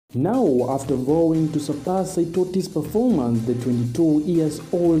Now, after vowing to surpass Saitoti's performance, the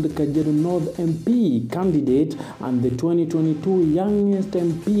 22-year-old Kajiado North MP candidate and the 2022 youngest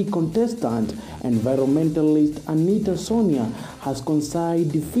MP contestant, environmentalist Anita Sonia, has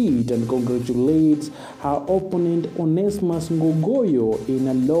conceded defeat and congratulates her opponent Onesmus Ngogiyo in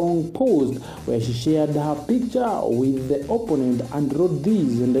a long post where she shared her picture with the opponent and wrote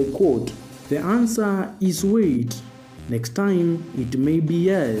this, and I quote, "The answer is wait. Next time, it may be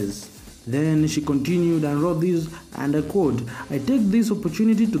yes." Then she continued and wrote this, and I quote, "I take this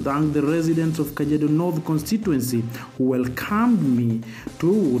opportunity to thank the residents of Kajiado North constituency who welcomed me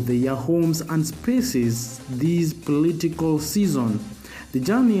to their homes and spaces this political season. The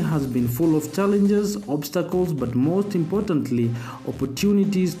journey has been full of challenges, obstacles, but most importantly,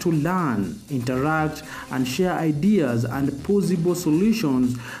 opportunities to learn, interact, and share ideas and possible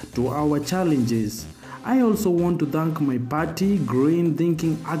solutions to our challenges. I also want to thank my party, Green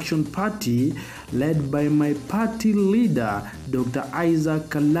Thinking Action Party, led by my party leader, Dr.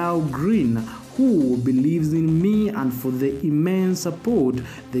 Isaac Kalau Green, who believes in me, and for the immense support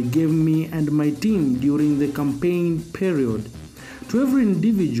they gave me and my team during the campaign period. To every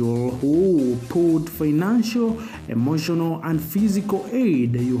individual who put financial, emotional, and physical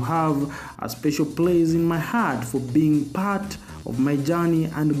aid, you have a special place in my heart for being part of my journey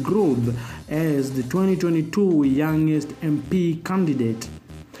and growth as the 2022 youngest MP candidate.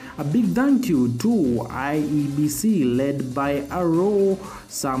 A big thank you to IEBC led by Aro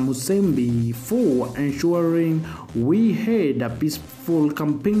Samusembi for ensuring we had a peaceful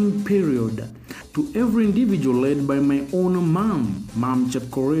campaign period. To every individual led by my own mom,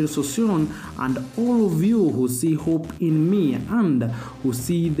 Chepkorir Sosion, and all of you who see hope in me and who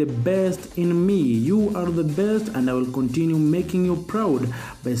see the best in me. You are the best, and I will continue making you proud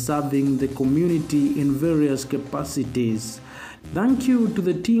by serving the community in various capacities. Thank you to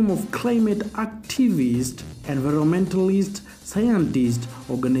the team of climate activists, environmentalists, scientists,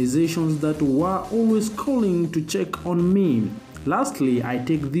 organizations that were always calling to check on me. Lastly, I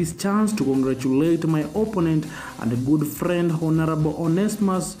take this chance to congratulate my opponent and good friend Honorable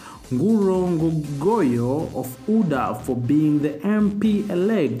Onesmus Ngogiyo of UDA for being the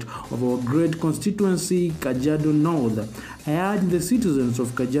MP-elect of our great constituency, Kajiado North. I urge the citizens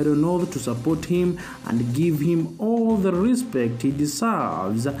of Kajiado North to support him and give him all the respect he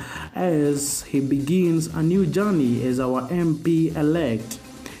deserves as he begins a new journey as our MP-elect.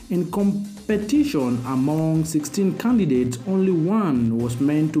 In competition among 16 candidates, only one was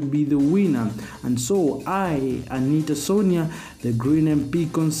meant to be the winner, and so I, Anita Sonia, the Green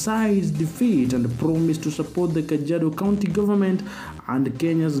MP, concedes defeat and promised to support the Kajiado County government and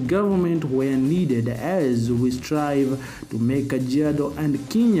Kenya's government where needed as we strive to make Kajiado and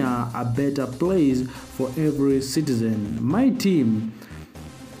Kenya a better place for every citizen. My team: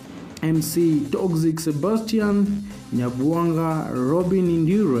 MC Toxic Sebastian, Nyabuanga, Robin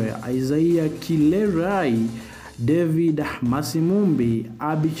Indire, Isaiah Kilerai, David Masimumbi,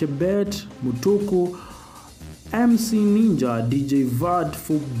 Abi Chebet, Mutuku, MC Ninja, DJ Vad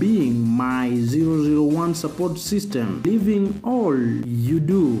for being my 001 support system, leaving all you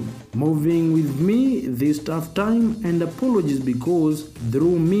do, moving with me this tough time, and apologies because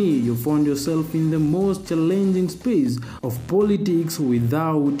through me you found yourself in the most challenging space of politics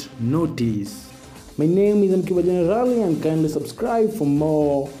without notice. My name is Emqba Generali, and kindly subscribe for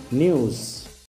more news.